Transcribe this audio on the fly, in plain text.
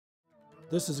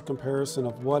This is a comparison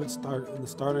of what it started in the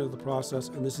start of the process,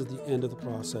 and this is the end of the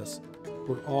process.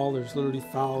 There's literally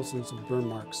thousands of burn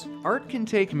marks. Art can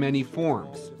take many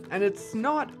forms, and it's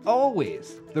not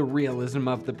always the realism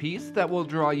of the piece that will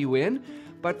draw you in,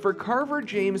 but for Carver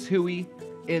James Hooey,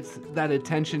 it's that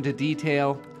attention to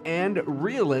detail and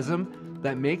realism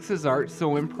that makes his art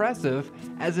so impressive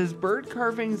as his bird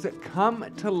carvings come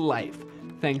to life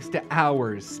thanks to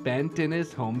hours spent in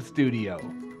his home studio.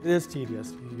 It is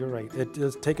tedious, you're right. It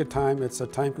does take a time, it's a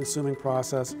time-consuming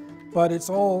process, but it's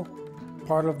all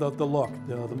part of the look.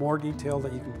 The more detail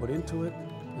that you can put into it,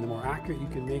 and the more accurate you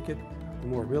can make it, the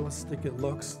more realistic it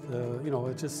looks,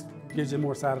 it just gives you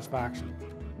more satisfaction.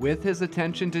 With his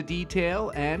attention to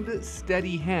detail and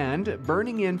steady hand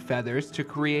burning in feathers to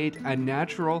create a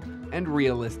natural and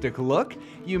realistic look,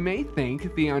 you may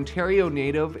think the Ontario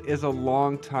native is a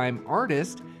long-time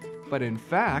artist, but in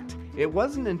fact, it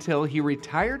wasn't until he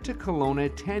retired to Kelowna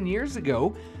 10 years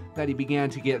ago that he began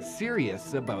to get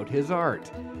serious about his art.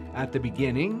 At the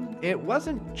beginning, it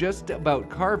wasn't just about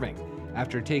carving.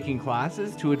 After taking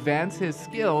classes to advance his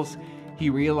skills, he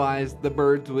realized the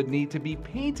birds would need to be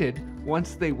painted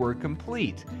once they were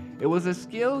complete. It was a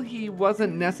skill he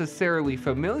wasn't necessarily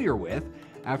familiar with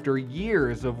after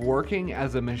years of working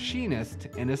as a machinist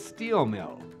in a steel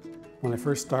mill. When I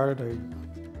first started,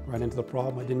 I ran into the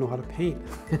problem I didn't know how to paint.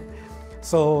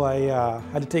 So I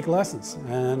had to take lessons,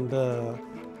 and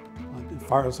as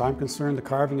far as I'm concerned, the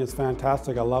carving is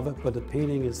fantastic, I love it, but the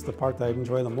painting is the part that I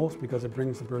enjoy the most because it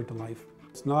brings the bird to life.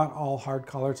 It's not all hard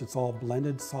colors, it's all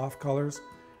blended soft colors,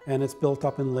 and it's built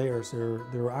up in layers.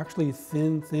 They're actually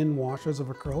thin washes of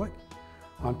acrylic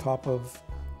on top of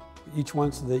each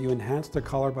one so that you enhance the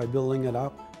color by building it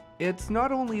up. It's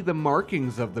not only the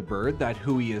markings of the bird that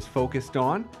Hooey is focused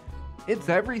on, it's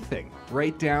everything,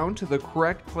 right down to the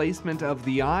correct placement of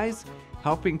the eyes,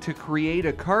 helping to create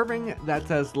a carving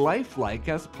that's as lifelike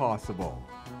as possible.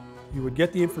 You would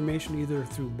get the information either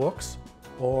through books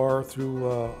or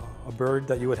through a bird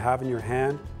that you would have in your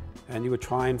hand, and you would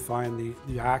try and find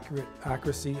the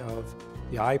accuracy of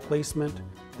the eye placement,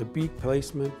 the beak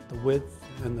placement, the width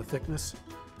and the thickness.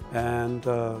 And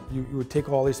you would take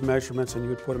all these measurements and you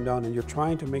would put them down, and you're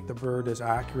trying to make the bird as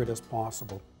accurate as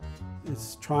possible.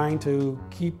 It's trying to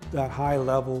keep that high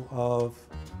level of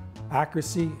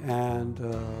accuracy and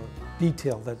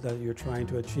detail that you're trying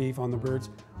to achieve on the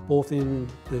birds, both in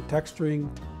the texturing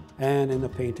and in the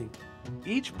painting.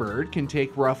 Each bird can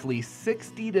take roughly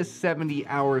 60 to 70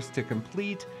 hours to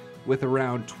complete, with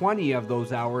around 20 of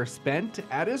those hours spent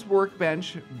at his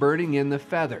workbench burning in the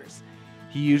feathers.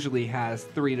 He usually has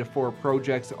 3 to 4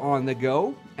 projects on the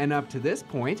go, and up to this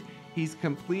point, he's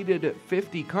completed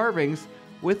 50 carvings,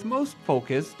 with most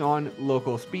focused on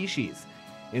local species.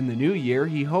 In the new year,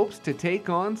 he hopes to take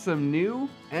on some new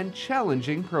and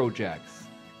challenging projects.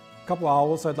 A couple of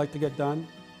owls I'd like to get done,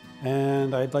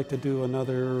 and I'd like to do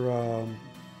another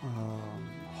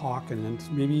hawk and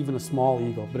maybe even a small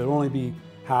eagle, but it'll only be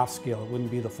half scale, it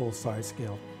wouldn't be the full size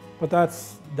scale. But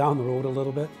that's down the road a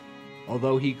little bit.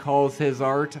 Although he calls his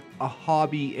art a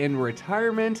hobby in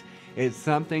retirement, it's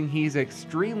something he's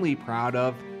extremely proud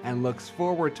of and looks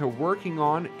forward to working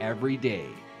on every day.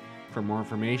 For more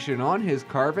information on his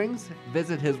carvings,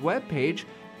 visit his webpage.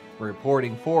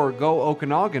 Reporting for Go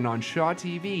Okanagan on Shaw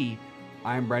TV,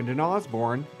 I'm Brendan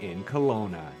Osborne in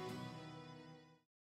Kelowna.